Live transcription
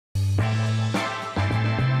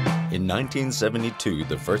1972,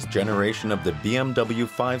 the first generation of the BMW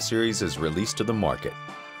 5 Series is released to the market.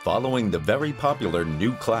 Following the very popular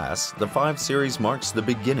new class, the 5 Series marks the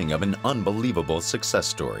beginning of an unbelievable success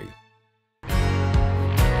story.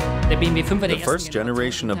 The first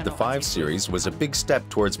generation of the 5 Series was a big step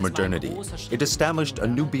towards modernity. It established a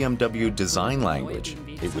new BMW design language.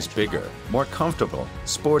 It was bigger, more comfortable,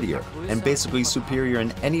 sportier, and basically superior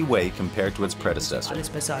in any way compared to its predecessor.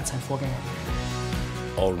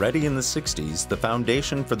 Already in the 60s, the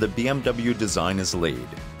foundation for the BMW design is laid.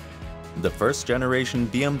 The first generation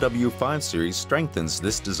BMW 5 Series strengthens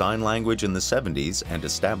this design language in the 70s and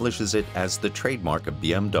establishes it as the trademark of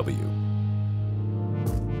BMW.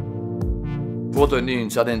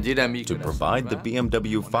 To provide the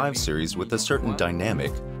BMW 5 Series with a certain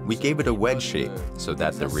dynamic, we gave it a wedge shape so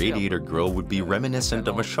that the radiator grille would be reminiscent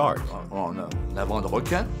of a shark.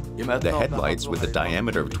 The headlights with a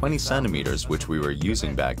diameter of 20 centimeters, which we were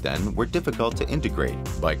using back then, were difficult to integrate.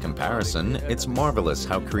 By comparison, it's marvelous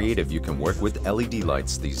how creative you can work with LED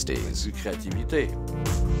lights these days.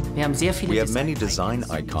 We have many design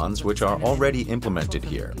icons which are already implemented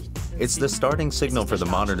here. It's the starting signal for the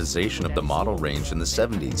modernization of the model range in the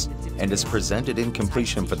 70s and is presented in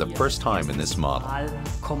completion for the first time in this model.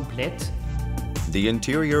 The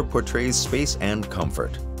interior portrays space and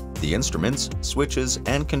comfort. The instruments, switches,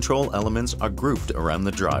 and control elements are grouped around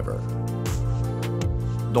the driver.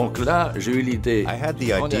 I had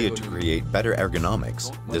the idea to create better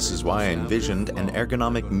ergonomics. This is why I envisioned an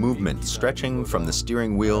ergonomic movement stretching from the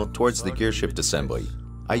steering wheel towards the gearshift assembly.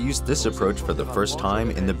 I used this approach for the first time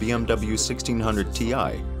in the BMW 1600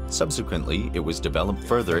 Ti. Subsequently, it was developed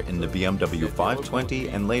further in the BMW 520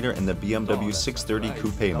 and later in the BMW 630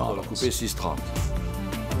 Coupe models.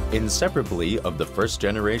 Inseparably of the first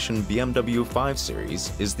generation BMW 5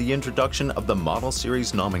 Series is the introduction of the model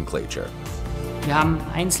series nomenclature.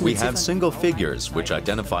 We have single figures which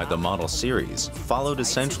identify the model series, followed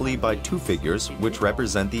essentially by two figures which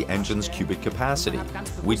represent the engine's cubic capacity.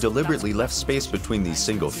 We deliberately left space between these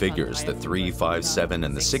single figures, the 3, 5, 7,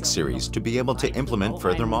 and the 6 series, to be able to implement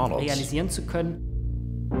further models.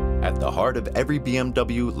 At the heart of every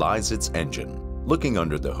BMW lies its engine. Looking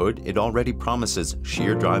under the hood, it already promises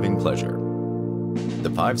sheer driving pleasure. The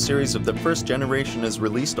 5 Series of the first generation is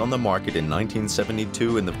released on the market in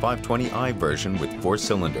 1972 in the 520i version with 4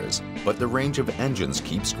 cylinders, but the range of engines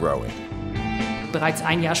keeps growing.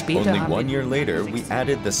 Only 1 year later, we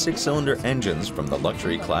added the 6-cylinder engines from the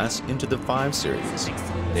luxury class into the 5 Series.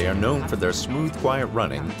 They are known for their smooth, quiet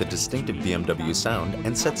running, the distinctive BMW sound,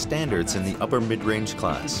 and set standards in the upper mid-range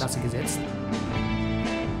class.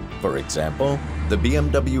 For example, the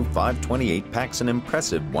BMW 528 packs an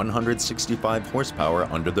impressive 165 horsepower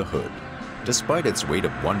under the hood. Despite its weight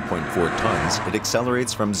of 1.4 tons, it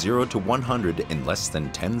accelerates from 0 to 100 in less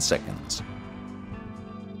than 10 seconds.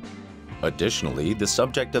 Additionally, the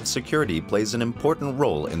subject of security plays an important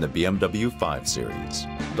role in the BMW 5 Series.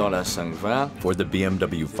 For the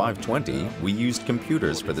BMW 520, we used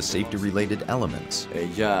computers for the safety-related elements.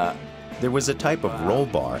 There was a type of roll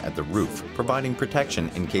bar at the roof, providing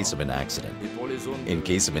protection in case of an accident. In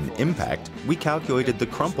case of an impact, we calculated the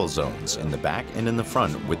crumple zones in the back and in the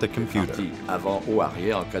front with a computer.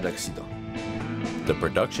 The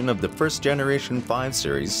production of the first generation 5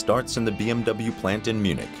 Series starts in the BMW plant in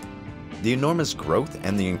Munich. The enormous growth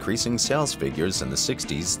and the increasing sales figures in the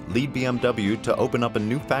 60s lead BMW to open up a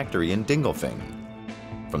new factory in Dingolfing.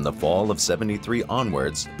 From the fall of '73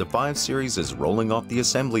 onwards, the 5 Series is rolling off the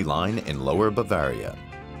assembly line in Lower Bavaria.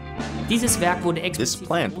 This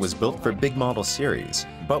plant was built for big model series,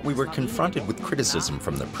 but we were confronted with criticism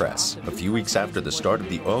from the press. A few weeks after the start of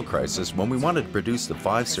the oil crisis, when we wanted to produce the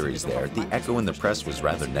 5 Series there, the echo in the press was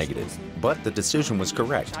rather negative. But the decision was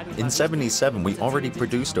correct. In '77, we already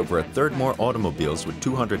produced over a third more automobiles with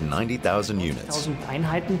 290,000 units.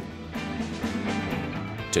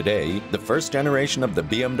 Today, the first generation of the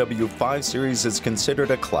BMW 5 Series is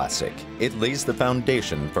considered a classic. It lays the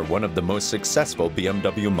foundation for one of the most successful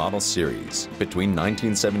BMW model series. Between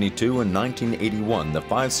 1972 and 1981, the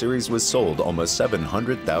 5 Series was sold almost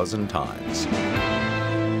 700,000 times.